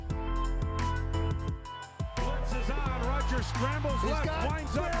Tyler scrambles left,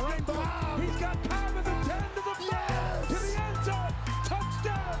 winds up right. He's got Cobb at the 10 to the 5 to the end zone.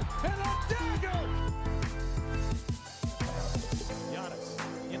 Touchdown and a dagger. Giannis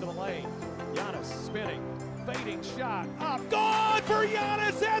into the lane. Giannis spinning, fading shot. Up, gone for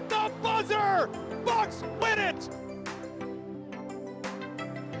Giannis at the buzzer. Bucks win it.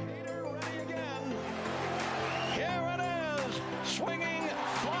 Ready again. Here it is, swinging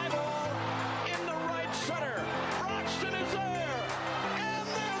fly ball in the right center. Broxton is there, and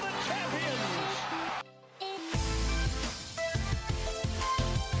they're the champions.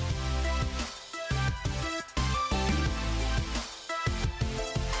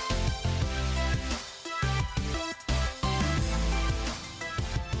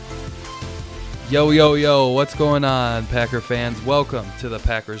 Yo, what's going on, Packer fans? Welcome to the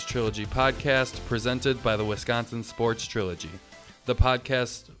Packers Trilogy podcast, presented by the Wisconsin Sports Trilogy, the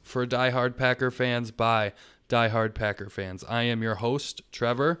podcast for diehard Packer fans by diehard Packer fans. I am your host,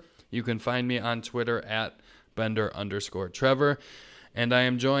 Trevor. You can find me on Twitter at Bender_Trevor, and I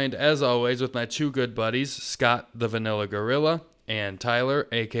am joined, as always, with my two good buddies, Scott the Vanilla Gorilla and Tyler,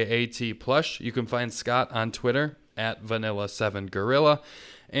 aka T Plush. You can find Scott on Twitter at Vanilla7Gorilla.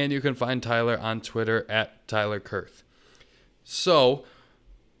 And you can find Tyler on Twitter at Tyler Kurth. So,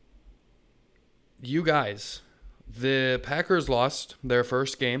 you guys, the Packers lost their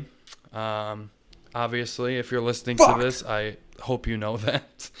first game. Obviously, if you're listening to this, I hope you know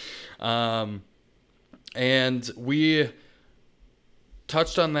that. And we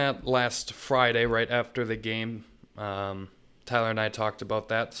touched on that last Friday, right after the game. Tyler and I talked about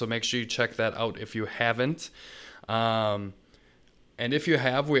that, so make sure you check that out if you haven't. And if you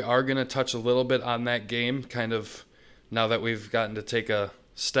have, we are going to touch a little bit on that game, kind of now that we've gotten to take a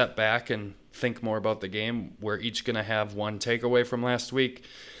step back and think more about the game. We're each going to have one takeaway from last week.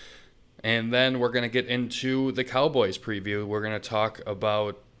 And then we're going to get into the Cowboys preview. We're going to talk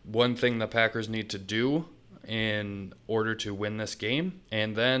about one thing the Packers need to do in order to win this game.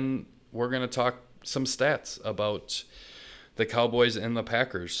 And then we're going to talk some stats about the Cowboys and the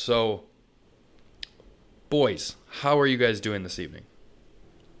Packers. So, boys, how are you guys doing this evening?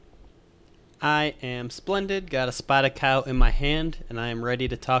 I am splendid, got a spotted cow in my hand, and I am ready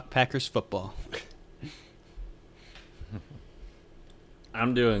to talk Packers football.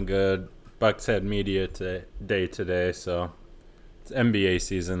 I'm doing good. Bucks had media day today, so it's NBA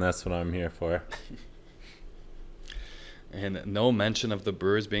season. That's what I'm here for. And no mention of the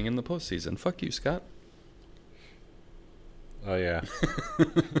Brewers being in the postseason. Fuck you, Scott. Oh, yeah.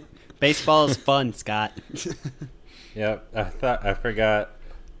 Baseball is fun, Scott. Yep. I forgot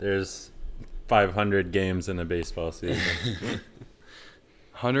there's 500 games in a baseball season.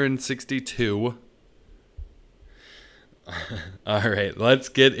 162. All right, let's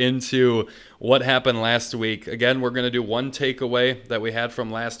get into what happened last week. Again, we're going to do one takeaway that we had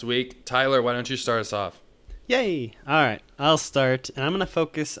from last week. Tyler, why don't you start us off? Yay! All right, I'll start, and I'm going to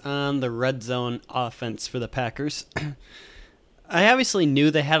focus on the red zone offense for the Packers. I obviously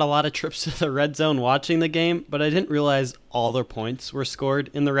knew they had a lot of trips to the red zone watching the game, but I didn't realize all their points were scored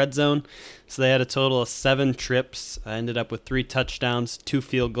in the red zone. So they had a total of 7 trips. I ended up with 3 touchdowns, 2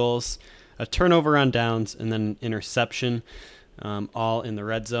 field goals, a turnover on downs, and then an interception, all in the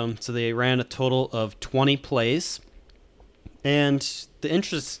red zone. So they ran a total of 20 plays. And the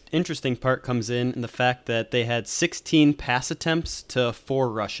interesting part comes in the fact that they had 16 pass attempts to 4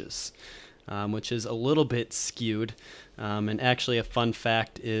 rushes, which is a little bit skewed. And actually a fun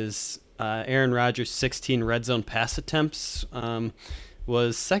fact is Aaron Rodgers' 16 red zone pass attempts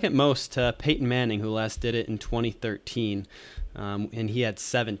was second most to Peyton Manning, who last did it in 2013, and he had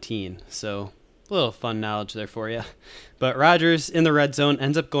 17. So a little fun knowledge there for you. But Rodgers in the red zone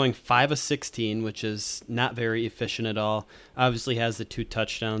ends up going 5 of 16, which is not very efficient at all. Obviously has the 2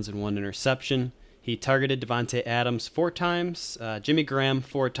 touchdowns and 1 interception. He targeted Devontae Adams 4 times, Jimmy Graham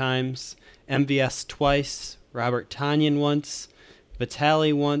 4 times, MVS twice, Robert Tonyan once,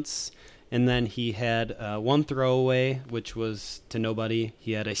 Vitale once, and then he had 1 throwaway, which was to nobody.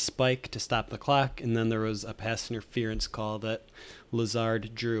 He had a spike to stop the clock, and then there was a pass interference call that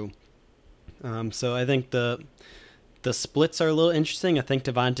Lazard drew. So I think the splits are a little interesting. I think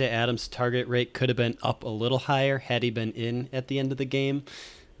Devontae Adams' target rate could have been up a little higher had he been in at the end of the game,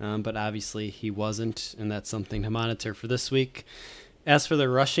 but obviously he wasn't, and that's something to monitor for this week. As for the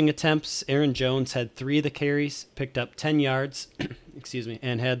rushing attempts, Aaron Jones had 3 of the carries, picked up 10 yards,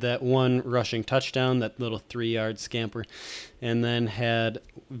 and had that 1 rushing touchdown, that little 3-yard scamper, and then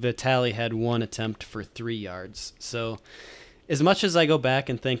Vitale had 1 attempt for 3 yards. So as much as I go back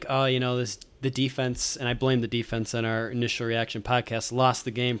and think, the defense, and I blame the defense on our initial reaction podcast, lost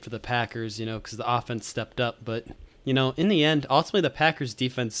the game for the Packers, because the offense stepped up, but in the end, ultimately the Packers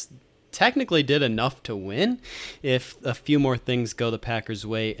defense technically did enough to win if a few more things go the Packers'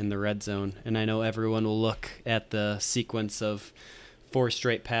 way in the red zone. And I know everyone will look at the sequence of 4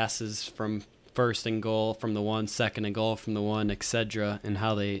 straight passes from first and goal from the 1, second and goal from the 1, etc., and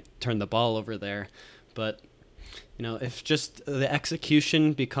how they turn the ball over there. But if just the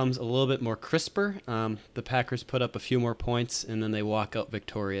execution becomes a little bit more crisper, the Packers put up a few more points and then they walk out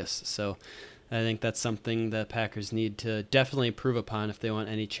victorious. So I think that's something the Packers need to definitely improve upon if they want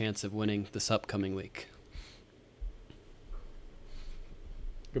any chance of winning this upcoming week.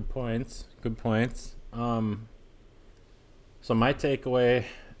 Good points. So my takeaway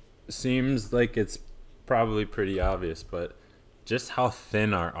seems like it's probably pretty obvious, but just how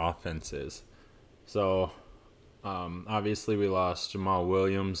thin our offense is. So obviously we lost Jamal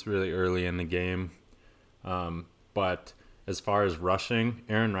Williams really early in the game, but as far as rushing,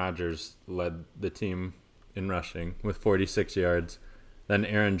 Aaron Rodgers led the team in rushing with 46 yards. Then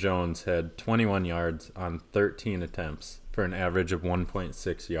Aaron Jones had 21 yards on 13 attempts for an average of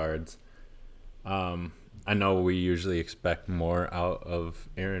 1.6 yards. I know we usually expect more out of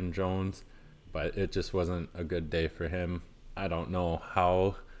Aaron Jones, but it just wasn't a good day for him. I don't know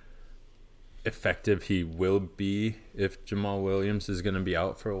how effective he will be if Jamal Williams is going to be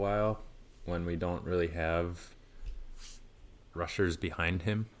out for a while when we don't really have rushers behind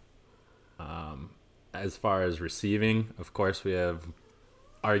him. As far as receiving, of course, we have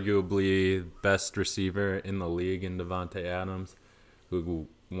arguably best receiver in the league in Davante Adams, who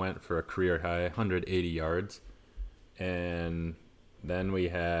went for a career high 180 yards. And then we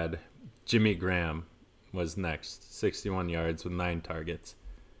had Jimmy Graham was next, 61 yards with 9 targets.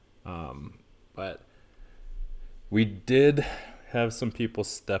 But we did have some people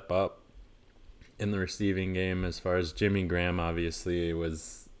step up in the receiving game. As far as Jimmy Graham, obviously it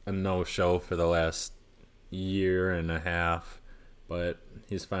was a no-show for the last year and a half, but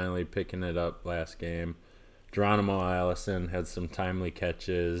he's finally picking it up last game. Geronimo Allison had some timely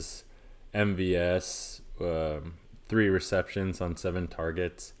catches. MVS, 3 receptions on 7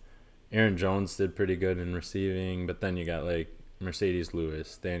 targets. Aaron Jones did pretty good in receiving, but then you got like Mercedes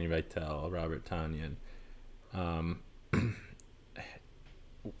Lewis, Danny Vitale, Robert Tonyan.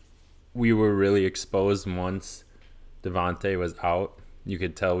 We were really exposed once Davante was out. You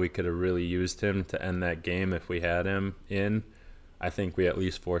could tell we could have really used him to end that game if we had him in. I think we at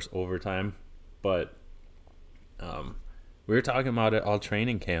least forced overtime. But we were talking about it all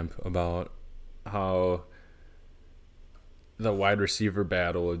training camp, about how the wide receiver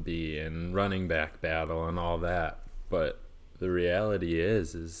battle would be and running back battle and all that. But the reality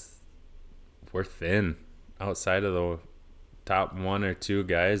is we're thin outside of the top 1 or 2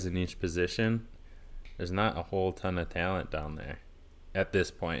 guys in each position. There's not a whole ton of talent down there at this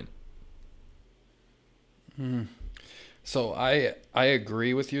point. So I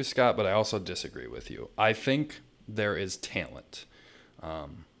agree with you, Scott, but I also disagree with you. I think there is talent.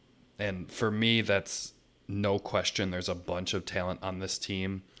 And for me, that's no question. There's a bunch of talent on this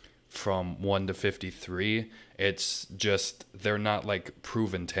team from 1 to 53. It's just they're not like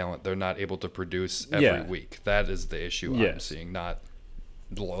proven talent. They're not able to produce every week. That is the issue I'm seeing, not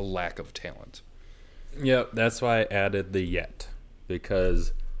a lack of talent. Yep, that's why I added the yet,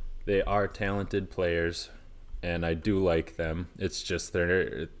 because they are talented players, and I do like them. It's just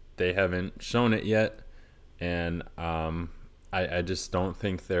they haven't shown it yet, and I just don't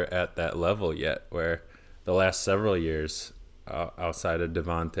think they're at that level yet, where the last several years, outside of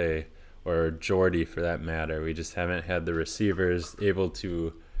Davante or Jordy for that matter, we just haven't had the receivers able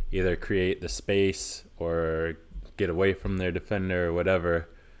to either create the space or get away from their defender or whatever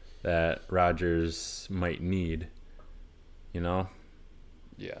that Rodgers might need,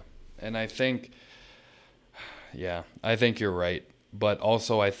 Yeah. And I think you're right. But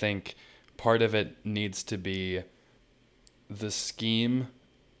also I think part of it needs to be the scheme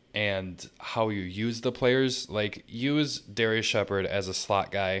and how you use the players. Like, use Darius Shepard as a slot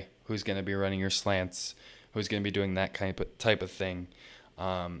guy who's going to be running your slants, who's going to be doing that type of thing.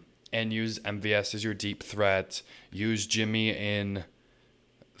 And use MVS as your deep threat. Use Jimmy in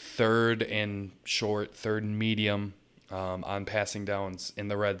third and short, third and medium on passing downs in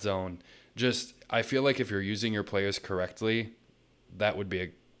the red zone. Just, I feel like if you're using your players correctly, that would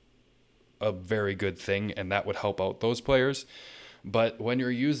be a very good thing, and that would help out those players. But when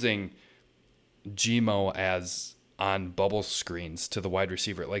you're using Gmo as on bubble screens to the wide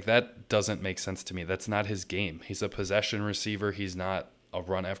receiver, like, that doesn't make sense to me. That's not his game. He's a possession receiver. He's not a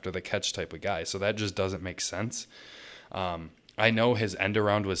run after the catch type of guy. So that just doesn't make sense. I know his end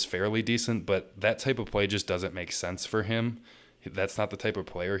around was fairly decent, but that type of play just doesn't make sense for him That's not the type of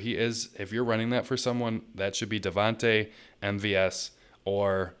player he is. If you're running that for someone, that should be Devontae, MVS,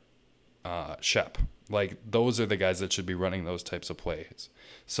 or Shep. Like, those are the guys that should be running those types of plays.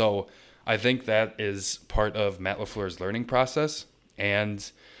 So I think that is part of Matt LaFleur's learning process.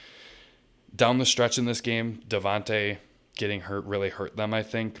 And down the stretch in this game, Devontae getting hurt really hurt them, I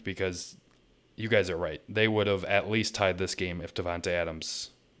think, because you guys are right. They would have at least tied this game if Devontae Adams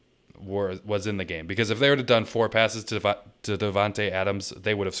was in the game. Because if they would have done 4 passes to Devontae Adams,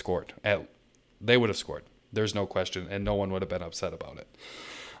 they would have scored. They would have scored. There's no question, and no one would have been upset about it.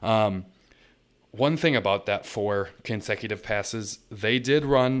 One thing about that 4 consecutive passes, they did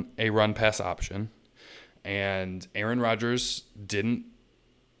run a run-pass option, and Aaron Rodgers didn't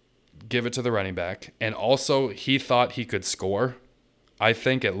give it to the running back. And also, he thought he could score. I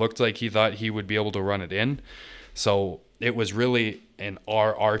think it looked like he thought he would be able to run it in. So it was really an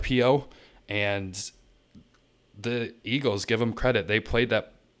RPO, and the Eagles, give them credit. They played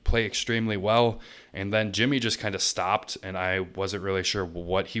that play extremely well, and then Jimmy just kind of stopped, and I wasn't really sure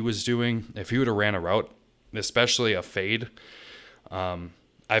what he was doing. If he would have ran a route, especially a fade,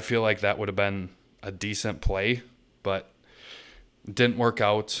 I feel like that would have been a decent play, but it didn't work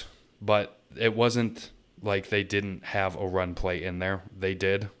out. But it wasn't like they didn't have a run play in there. They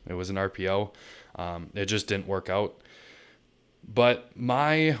did. It was an RPO. It just didn't work out. But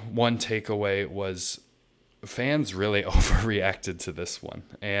my one takeaway was fans really overreacted to this one.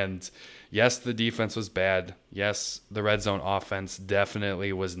 And yes, the defense was bad. Yes, the red zone offense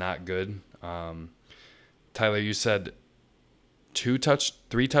definitely was not good. Tyler, you said 3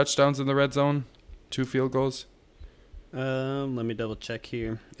 touchdowns in the red zone, 2 field goals. Let me double check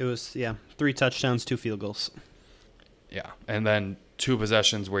here. It was 3 touchdowns, 2 field goals. Yeah, and then 2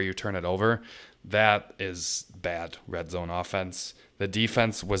 possessions where you turn it over. That is bad red zone offense. The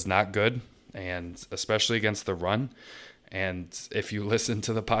defense was not good, and especially against the run. And if you listen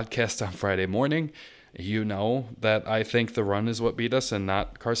to the podcast on Friday morning, you know that I think the run is what beat us and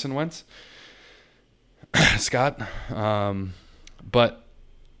not Carson Wentz. Scott, but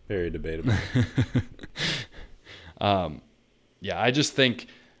very debatable. I just think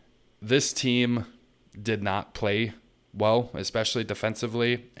this team did not play well, especially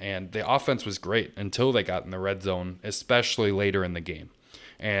defensively, and the offense was great until they got in the red zone, especially later in the game.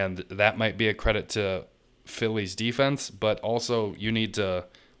 And that might be a credit to Philly's defense, but also you need to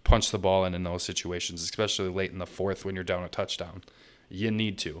punch the ball in those situations, especially late in the 4th when you're down a touchdown. You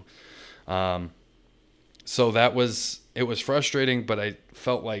need to. So it was frustrating, but I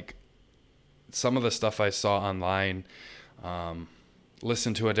felt like some of the stuff I saw online,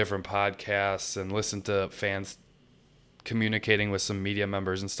 listened to a different podcast and listened to fans communicating with some media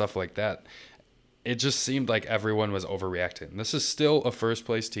members and stuff like that, it just seemed like everyone was overreacting. This is still a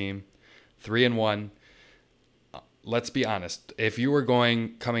first-place team, 3-1. Let's be honest. If you were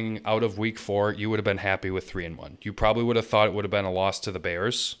coming out of week 4, you would have been happy with 3-1. You probably would have thought it would have been a loss to the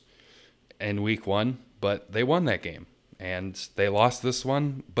Bears in week 1, but they won that game. And they lost this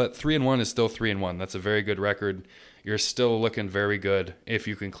one, but 3-1 is still 3-1. That's a very good record. You're still looking very good if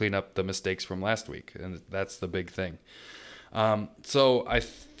you can clean up the mistakes from last week, and that's the big thing. So I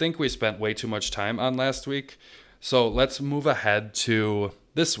think we spent way too much time on last week. So let's move ahead to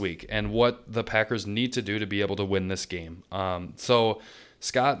this week and what the Packers need to do to be able to win this game. So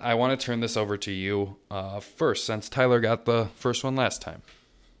Scott, I want to turn this over to you first, since Tyler got the first one last time.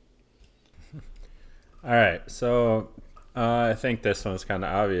 All right, so I think this one's kind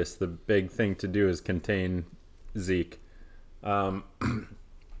of obvious. The big thing to do is contain Zeke.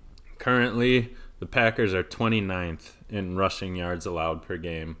 Currently, the Packers are 29th in rushing yards allowed per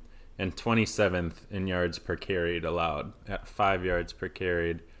game and 27th in yards per carried allowed at 5 yards per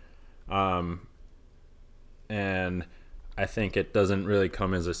carried. And I think it doesn't really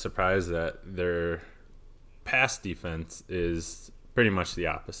come as a surprise that their pass defense is pretty much the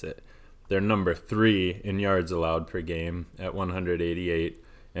opposite. They're number 3 in yards allowed per game at 188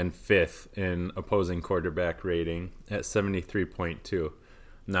 and 5th in opposing quarterback rating at 73.2.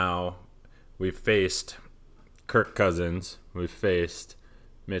 Now, we've faced Kirk Cousins, we've faced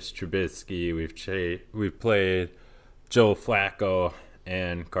Mitch Trubisky, we've played Joe Flacco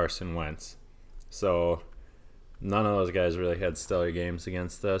and Carson Wentz. So none of those guys really had stellar games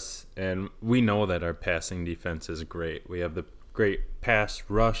against us, and we know that our passing defense is great. We have the great pass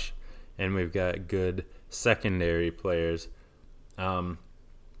rush, and we've got good secondary players.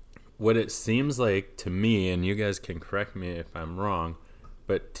 What it seems like to me, and you guys can correct me if I'm wrong,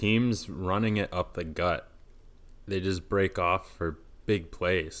 but teams running it up the gut, they just break off for big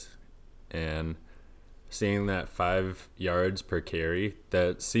plays. And seeing that 5 yards per carry,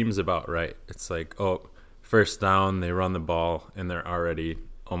 that seems about right. It's like, first down, they run the ball, and they're already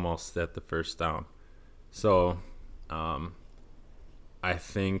almost at the first down. So I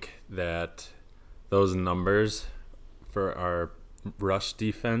think that those numbers for our rush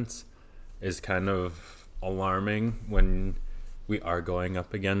defense is kind of alarming when we are going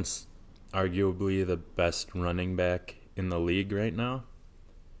up against arguably the best running back in the league right now.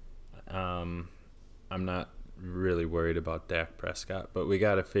 I'm not really worried about Dak Prescott, but we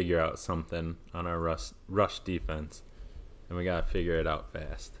got to figure out something on our rush defense, and we got to figure it out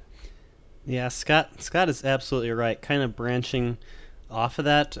fast. Yeah, Scott is absolutely right. Kind of branching off of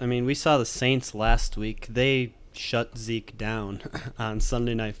that, I mean, we saw the Saints last week. They shut Zeke down on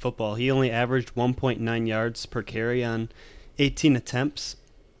Sunday Night Football. He only averaged 1.9 yards per carry on 18 attempts.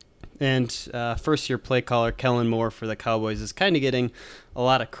 And first-year play caller Kellen Moore for the Cowboys is kind of getting a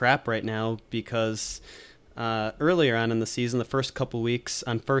lot of crap right now because earlier on in the season, the first couple weeks,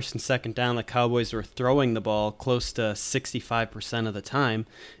 on first and second down, the Cowboys were throwing the ball close to 65% of the time.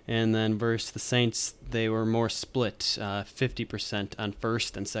 And then versus the Saints, they were more split, 50% on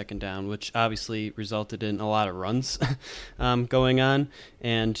first and second down, which obviously resulted in a lot of runs going on.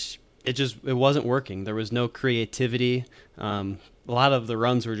 And it wasn't working. There was no creativity. A lot of the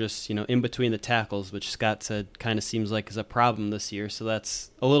runs were just, in between the tackles, which Scott said kind of seems like is a problem this year. So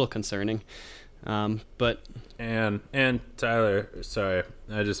that's a little concerning. But Tyler, sorry,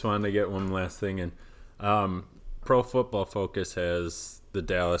 I just wanted to get one last thing in. Pro Football Focus has the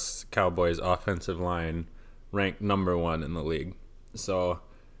Dallas Cowboys offensive line ranked number 1 in the league. So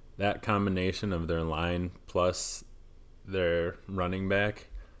that combination of their line plus their running back,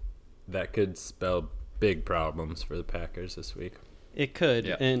 that could spell big problems for the Packers this week. It could,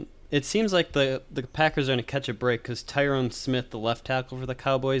 yeah. And it seems like the Packers are going to catch a break because Tyrone Smith, the left tackle for the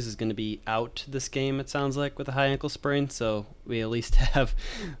Cowboys, is going to be out this game, it sounds like, with a high ankle sprain. So we at least have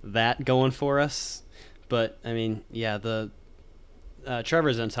that going for us. But, I mean, yeah,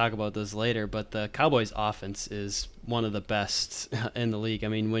 Trevor's going to talk about this later, but the Cowboys' offense is one of the best in the league. I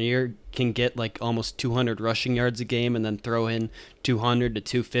mean, when you can get like almost 200 rushing yards a game and then throw in 200 to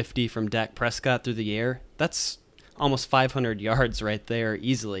 250 from Dak Prescott through the air, that's almost 500 yards right there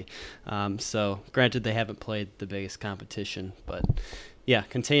easily. So granted, they haven't played the biggest competition, but yeah,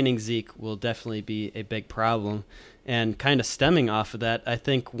 containing Zeke will definitely be a big problem. And kind of stemming off of that, I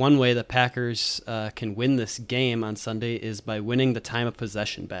think one way the Packers can win this game on Sunday is by winning the time of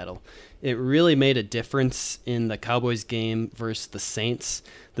possession battle. It really made a difference in the Cowboys game versus the Saints.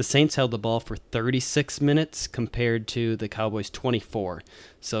 The Saints held the ball for 36 minutes compared to the Cowboys 24.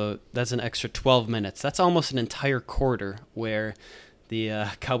 So that's an extra 12 minutes. That's almost an entire quarter where the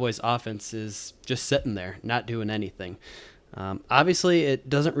Cowboys offense is just sitting there, not doing anything. Obviously, it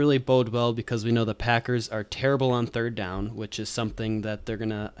doesn't really bode well because we know the Packers are terrible on third down, which is something that they're going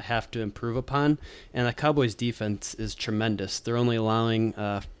to have to improve upon. And the Cowboys' defense is tremendous. They're only allowing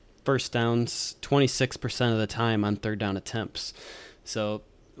first downs 26% of the time on third down attempts. So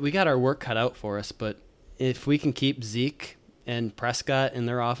we got our work cut out for us, but if we can keep Zeke and Prescott and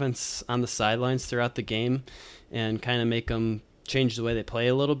their offense on the sidelines throughout the game and kind of make them change the way they play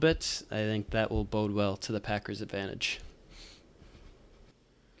a little bit, I think that will bode well to the Packers' advantage.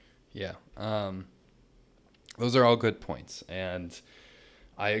 Yeah, those are all good points, and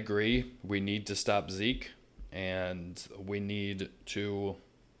I agree. We need to stop Zeke, and we need to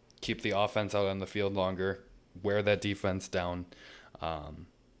keep the offense out on the field longer, wear that defense down,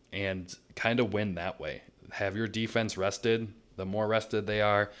 and kind of win that way. Have your defense rested. The more rested they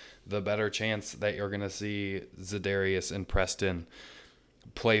are, the better chance that you're going to see Za'Darius and Preston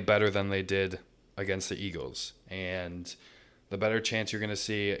play better than they did against the Eagles, and the better chance you're going to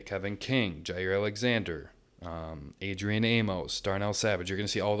see Kevin King, Jair Alexander, Adrian Amos, Darnell Savage. You're going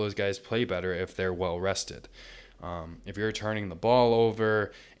to see all those guys play better if they're well rested. If you're turning the ball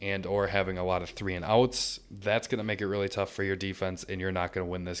over and or having a lot of 3-and-outs, that's going to make it really tough for your defense, and you're not going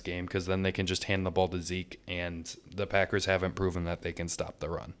to win this game because then they can just hand the ball to Zeke, and the Packers haven't proven that they can stop the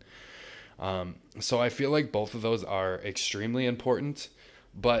run. So I feel like both of those are extremely important,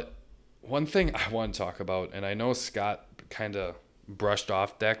 but one thing I want to talk about, and I know Scott kind of brushed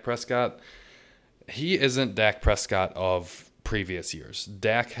off Dak Prescott. He isn't Dak Prescott of previous years.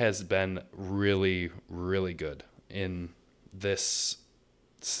 Dak has been really, really good in this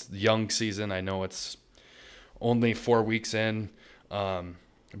young season. I know it's only 4 weeks in,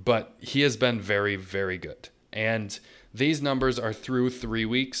 but he has been very, very good. And these numbers are through 3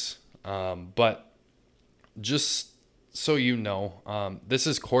 weeks, but just so you know, this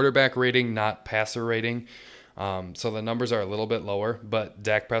is quarterback rating, not passer rating. So the numbers are a little bit lower, but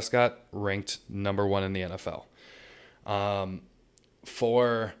Dak Prescott ranked number 1 in the NFL.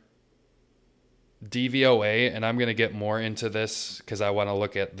 For DVOA, and I'm going to get more into this because I want to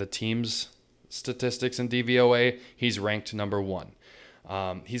look at the team's statistics in DVOA. He's ranked number 1.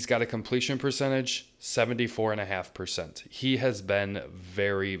 He's got a completion percentage, 74.5%. He has been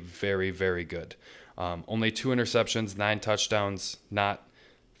very, very, very good. Only 2 interceptions, 9 touchdowns, not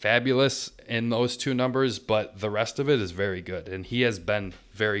fabulous in those 2 numbers, but the rest of it is very good, and he has been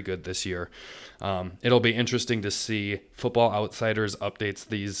very good this year. It'll be interesting to see. Football Outsiders updates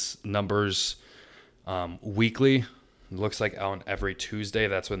these numbers weekly. It looks like on every Tuesday.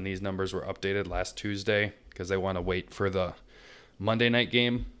 That's when these numbers were updated, last Tuesday, because they want to wait for the Monday night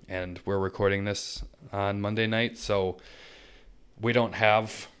game, and we're recording this on Monday night, so we don't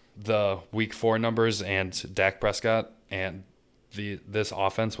have the week 4 numbers, and Dak Prescott and this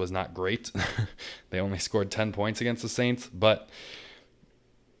offense was not great. They only scored 10 points against the Saints, but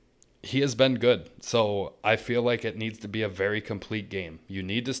he has been good. So I feel like it needs to be a very complete game. You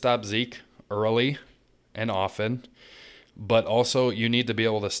need to stop Zeke early and often, but also you need to be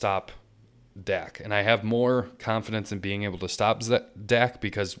able to stop Dak. And I have more confidence in being able to stop Dak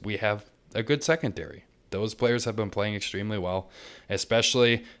because we have a good secondary. Those players have been playing extremely well,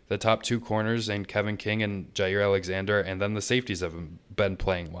 especially the top 2 corners and Kevin King and Jair Alexander, and then the safeties have been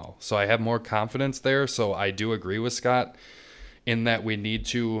playing well. So I have more confidence there. So I do agree with Scott in that we need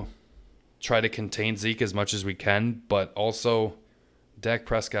to try to contain Zeke as much as we can, but also Dak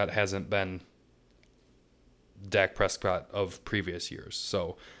Prescott hasn't been Dak Prescott of previous years.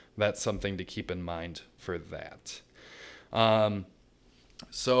 So that's something to keep in mind for that.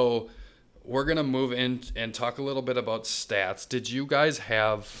 So we're going to move in and talk a little bit about stats. Did you guys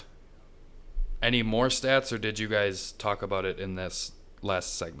have any more stats, or did you guys talk about it in this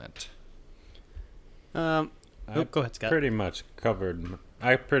last segment? Go ahead, Scott. I pretty much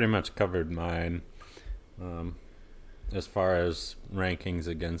covered mine as far as rankings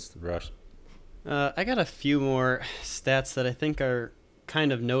against the rush. I got a few more stats that I think are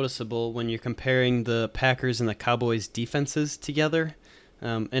kind of noticeable when you're comparing the Packers and the Cowboys defenses together.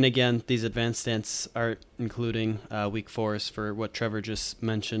 And again, these advanced stats are including week 4s for what Trevor just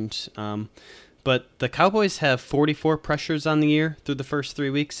mentioned. But the Cowboys have 44 pressures on the year through the first 3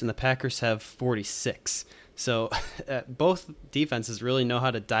 weeks, and the Packers have 46. So both defenses really know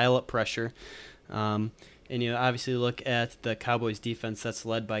how to dial up pressure. And you obviously look at the Cowboys defense that's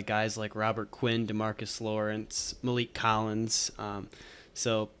led by guys like Robert Quinn, DeMarcus Lawrence, Malik Collins.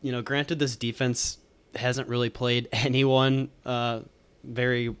 So granted, this defense hasn't really played anyone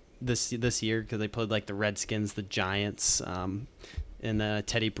this year because they played like the Redskins, the Giants, and the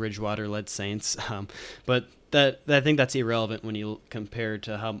Teddy Bridgewater led Saints. But I think that's irrelevant when you compare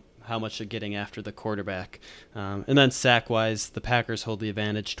to how much they're getting after the quarterback. And then sack-wise, the Packers hold the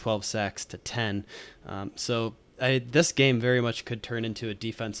advantage, 12 sacks to 10. So this game very much could turn into a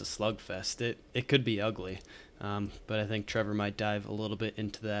defensive slugfest. It could be ugly, but I think Trevor might dive a little bit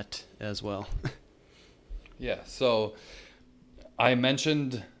into that as well. Yeah, so I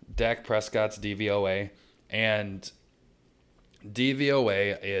mentioned Dak Prescott's DVOA, and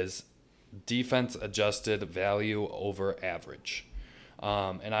DVOA is defense adjusted value over average.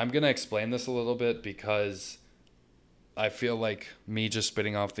 And I'm going to explain this a little bit because I feel like me just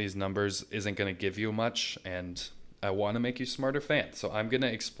spitting off these numbers isn't going to give you much, and I want to make you smarter fans. So I'm going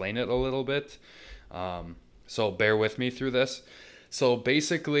to explain it a little bit. So bear with me through this. So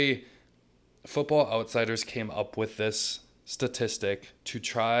basically, Football Outsiders came up with this statistic to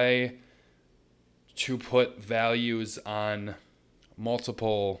try to put values on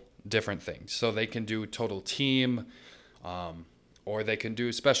multiple different things. So they can do total team, or they can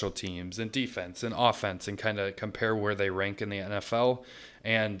do special teams and defense and offense and kind of compare where they rank in the NFL.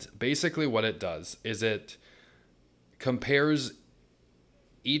 And basically what it does is it compares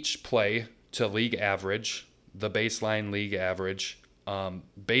each play to league average, the baseline league average,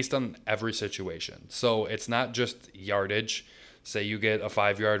 based on every situation. So it's not just yardage. Say you get a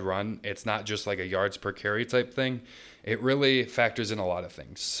 5-yard run, it's not just like a yards per carry type thing. It really factors in a lot of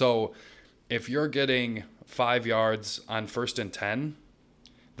things. So if you're getting 5 yards on 1st and 10,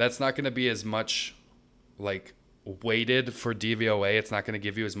 that's not going to be as much like weighted for DVOA. It's not going to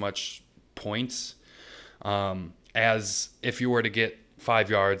give you as much points as if you were to get 5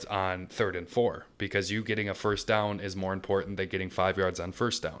 yards on 3rd and 4, because you getting a first down is more important than getting 5 yards on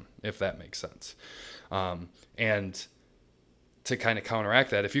first down, if that makes sense. And to kind of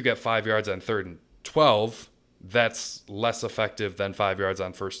counteract that, if you get 5 yards on 3rd and 12, that's less effective than 5 yards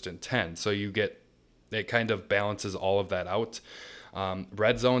on 1st and 10. So it kind of balances all of that out.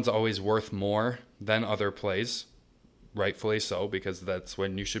 Red zone's always worth more than other plays, rightfully so, because that's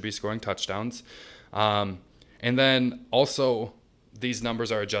when you should be scoring touchdowns. And then also these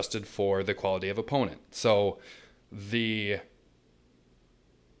numbers are adjusted for the quality of opponent. So the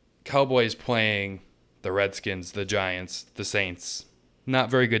Cowboys playing the Redskins, the Giants, the Saints, not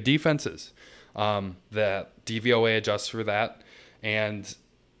very good defenses. That DVOA adjusts for that. And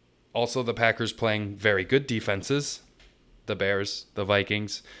also the Packers playing very good defenses, the Bears, the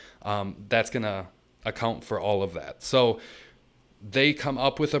Vikings. That's going to account for all of that. So they come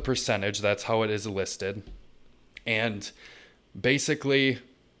up with a percentage. That's how it is listed. And basically,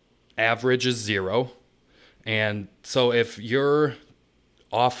 average is 0. And so if your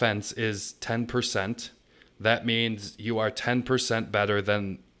offense is 10%, that means you are 10% better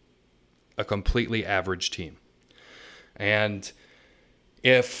than a completely average team. And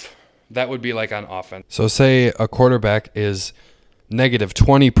if that would be like on offense. So say a quarterback is negative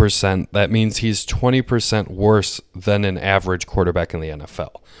 20%, that means he's 20% worse than an average quarterback in the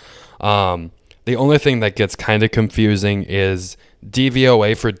NFL. The only thing that gets kind of confusing is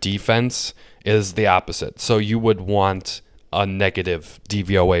DVOA for defense is the opposite. So you would want a negative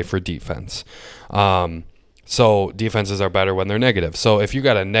DVOA for defense. So defenses are better when they're negative. So if you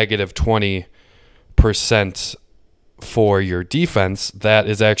got a negative 20% for your defense, that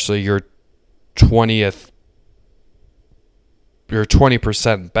is actually your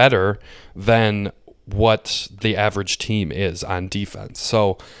 20% better than what the average team is on defense.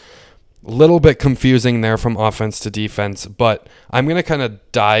 So a little bit confusing there from offense to defense, but I'm going to kind of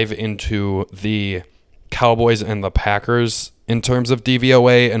dive into the Cowboys and the Packers in terms of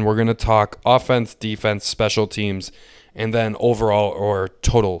DVOA, and we're going to talk offense, defense, special teams, and then overall or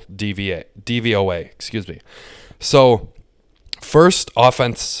total DVOA. So first,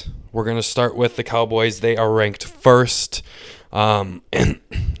 offense, we're going to start with the Cowboys. They are ranked first.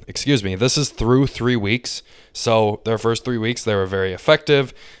 This is through 3 weeks. So their first 3 weeks, they were very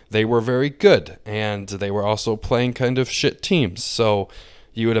effective. They were very good, and they were also playing kind of shit teams. So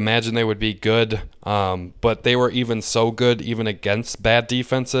you would imagine they would be good, but they were even so good, even against bad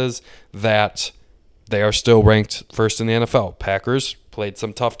defenses, that they are still ranked first in the NFL. Packers played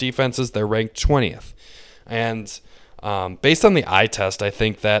some tough defenses. They're ranked 20th. And based on the eye test, I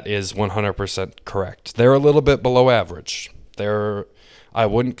think that is 100% correct. They're a little bit below average. I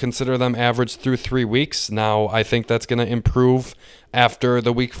wouldn't consider them average through 3 weeks. Now, I think that's going to improve after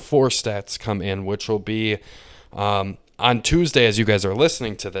the week 4 stats come in, which will be on Tuesday, as you guys are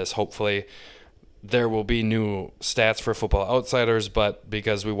listening to this. Hopefully there will be new stats for Football Outsiders, but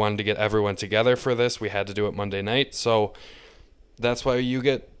because we wanted to get everyone together for this, we had to do it Monday night. So that's why you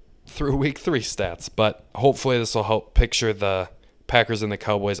get through week 3 stats. But hopefully this will help picture the Packers and the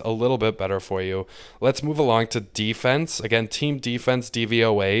Cowboys a little bit better for you. Let's move along to defense. Again, team defense,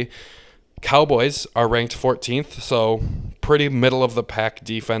 DVOA. Cowboys are ranked 14th, so pretty middle of the pack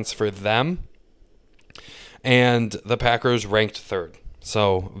defense for them. And the Packers ranked 3rd.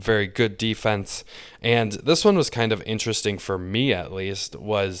 So very good defense. And this one was kind of interesting for me, at least,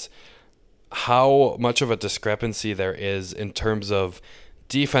 was how much of a discrepancy there is in terms of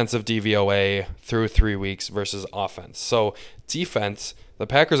defensive DVOA through 3 weeks versus offense. So defense, the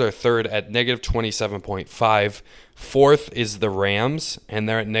Packers are 3rd at negative 27.5. 4th is the Rams, and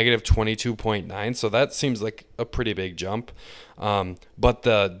they're at negative 22.9. So that seems like a pretty big jump. But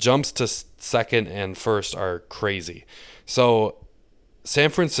the jumps to 2nd and 1st are crazy. So San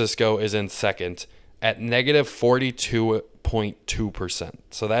Francisco is in 2nd at negative 42.2%.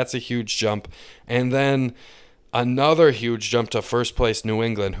 So that's a huge jump. And then another huge jump to first place New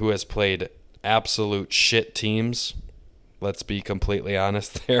England, who has played absolute shit teams. Let's be completely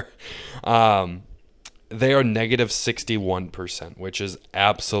honest there. They are negative 61%, which is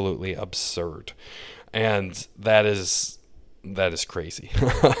absolutely absurd. And that is crazy.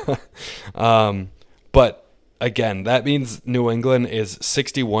 But again, that means New England is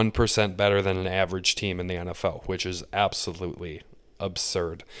 61% better than an average team in the NFL, which is absolutely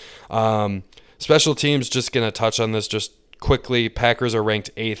absurd. Special teams, just going to touch on this just quickly. Packers are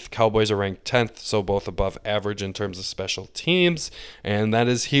ranked 8th. Cowboys are ranked 10th, so both above average in terms of special teams. And that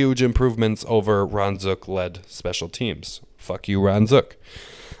is huge improvements over Ron Zook-led special teams. Fuck you, Ron Zook.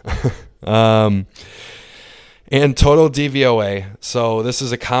 And total DVOA. So this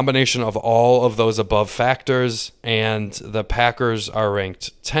is a combination of all of those above factors. And the Packers are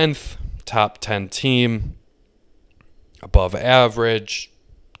ranked 10th, top 10 team, above average.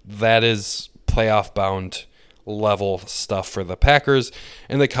 That is playoff bound level stuff for the Packers,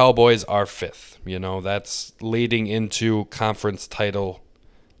 and the Cowboys are 5th. That's leading into conference title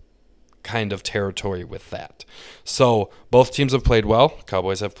kind of territory with that. So both teams have played well.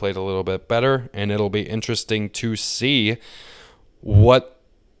 Cowboys have played a little bit better, and it'll be interesting to see what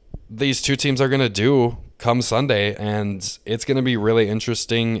these two teams are going to do come Sunday, and it's going to be really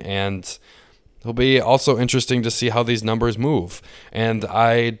interesting, and it'll be also interesting to see how these numbers move. And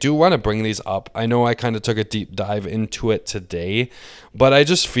I do want to bring these up. I know I kind of took a deep dive into it today, but I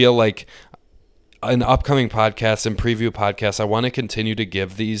just feel like in upcoming podcasts and preview podcasts, I want to continue to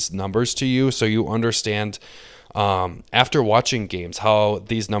give these numbers to you so you understand after watching games how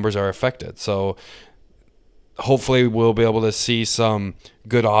these numbers are affected. So hopefully we'll be able to see some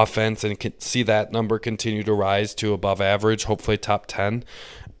good offense and see that number continue to rise to above average, hopefully top 10.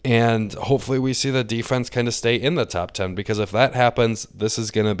 And hopefully we see the defense kind of stay in the top 10, because if that happens, this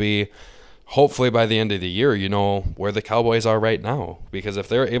is going to be, hopefully by the end of the year, you know, where the Cowboys are right now. Because if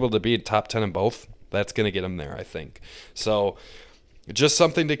they're able to be top 10 in both, that's going to get them there, I think. So just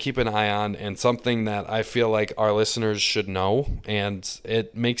something to keep an eye on, and something that I feel like our listeners should know, and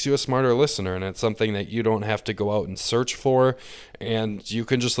it makes you a smarter listener, and it's something that you don't have to go out and search for, and you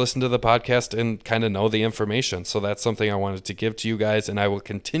can just listen to the podcast and kind of know the information. So that's something I wanted to give to you guys, and I will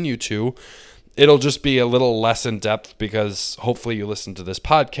continue to. It'll just be a little less in depth because hopefully you listen to this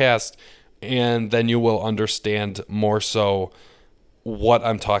podcast, and then you will understand more so what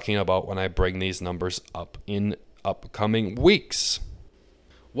I'm talking about when I bring these numbers up in upcoming weeks.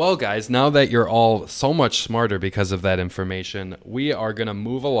 Well, guys, now that you're all so much smarter because of that information, we are going to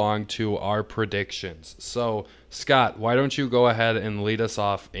move along to our predictions. So, Scott, why don't you go ahead and lead us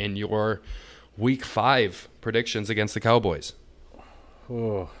off in your Week 5 predictions against the Cowboys?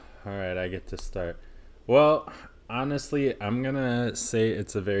 Oh, all right, I get to start. Well, honestly, I'm going to say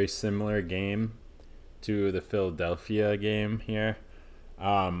it's a very similar game to the Philadelphia game here.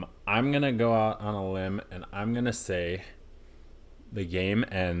 I'm going to go out on a limb, and I'm going to say the game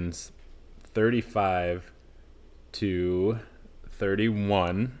ends 35-31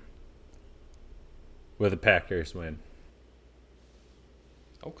 with a Packers win.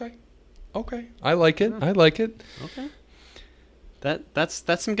 Okay. I like it. Okay. That's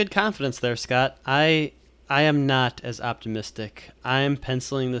some good confidence there, Scott. I am not as optimistic. I'm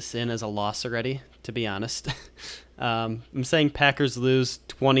penciling this in as a loss already, to be honest. I'm saying Packers lose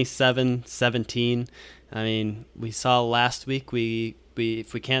 27-17. I mean, we saw last week we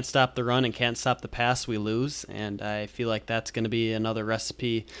if we can't stop the run and can't stop the pass, we lose, and I feel like that's going to be another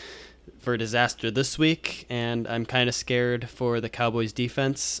recipe for disaster this week, and I'm kind of scared for the Cowboys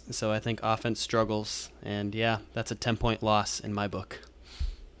defense, so I think offense struggles, and yeah, that's a 10-point loss in my book.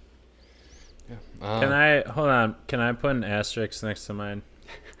 Yeah. Can I put an asterisk next to mine?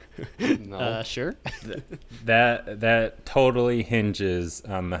 No. Sure. That totally hinges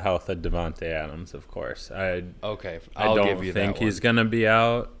on the health of Devontae Adams, of course. I'll don't give you think that he's going to be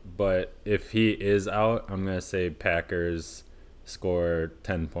out, but if he is out, I'm going to say Packers score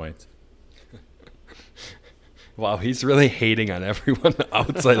 10 points. Wow, he's really hating on everyone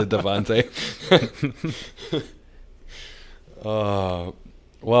outside of Devontae.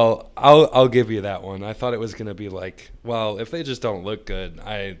 Well, I'll give you that one. I thought it was going to be like, well, if they just don't look good,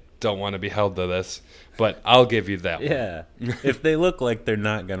 I don't want to be held to this. But I'll give you that one. Yeah. If they look like they're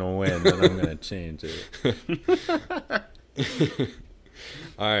not going to win, then I'm going to change it.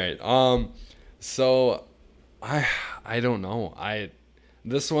 All right. So I don't know.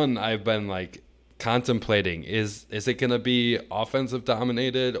 This one I've been like contemplating. Is it going to be offensive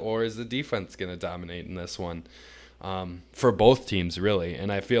dominated, or is the defense going to dominate in this one? For both teams, really.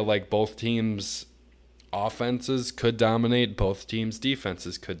 And I feel like both teams' offenses could dominate, both teams'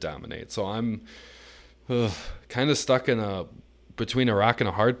 defenses could dominate. So I'm kind of stuck between a rock and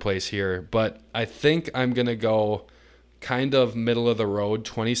a hard place here. But I think I'm going to go kind of middle of the road,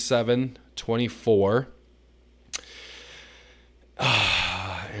 27-24.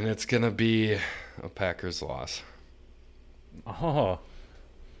 And it's going to be a Packers loss. Oh,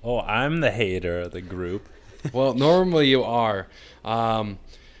 I'm the hater of the group. Well, normally you are. And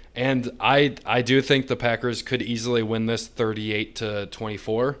I do think the Packers could easily win this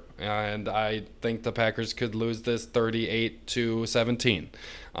 38-24, and I think the Packers could lose this 38-17.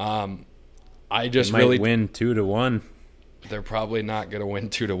 I just might really win 2-1. They're probably not going to win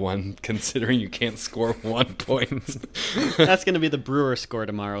 2-1, considering you can't score 1 point. That's going to be the Brewer score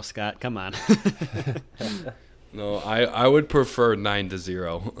tomorrow, Scott. Come on. No, I would prefer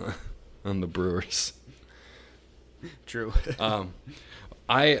 9-0 on the Brewers. True.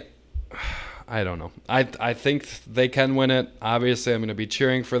 I don't know. I think they can win it. Obviously, I'm going to be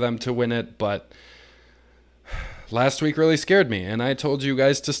cheering for them to win it, but last week really scared me, and I told you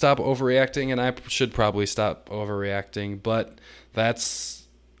guys to stop overreacting, and I should probably stop overreacting, but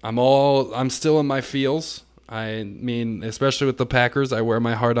I'm still in my feels. I mean, especially with the Packers, I wear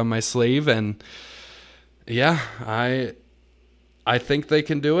my heart on my sleeve, and yeah, I think they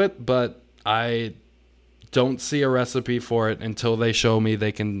can do it, but I don't see a recipe for it until they show me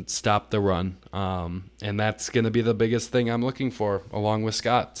they can stop the run. And that's going to be the biggest thing I'm looking for, along with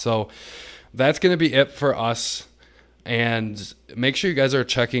Scott. So that's going to be it for us. And make sure you guys are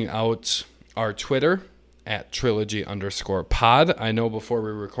checking out our Twitter at trilogy_pod. I know before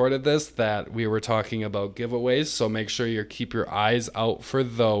we recorded this that we were talking about giveaways, so make sure you keep your eyes out for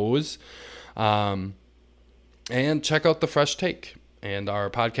those. And check out the Fresh Take. And our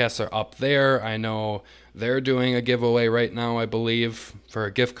podcasts are up there. I know they're doing a giveaway right now, I believe, for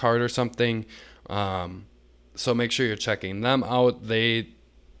a gift card or something. So make sure you're checking them out. They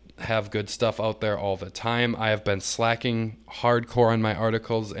have good stuff out there all the time. I have been slacking hardcore on my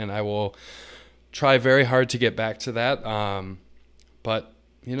articles, and I will try very hard to get back to that. But,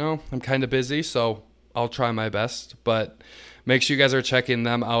 I'm kind of busy, so I'll try my best. But make sure you guys are checking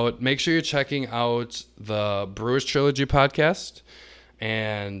them out. Make sure you're checking out the Brewers Trilogy podcast.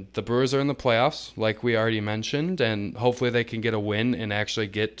 And the Brewers are in the playoffs, like we already mentioned, and hopefully they can get a win and actually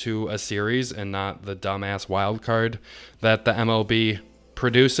get to a series and not the dumbass wild card that the MLB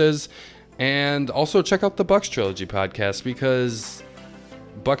produces. And also check out the Bucks Trilogy podcast, because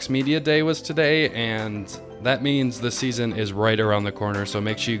Bucks Media Day was today, and that means the season is right around the corner, so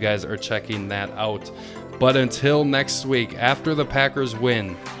make sure you guys are checking that out. But until next week, after the Packers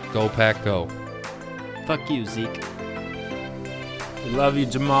win, go Pack Go. Fuck you, Zeke. We love you,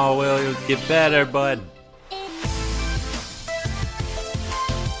 Jamal Williams. Get better, bud.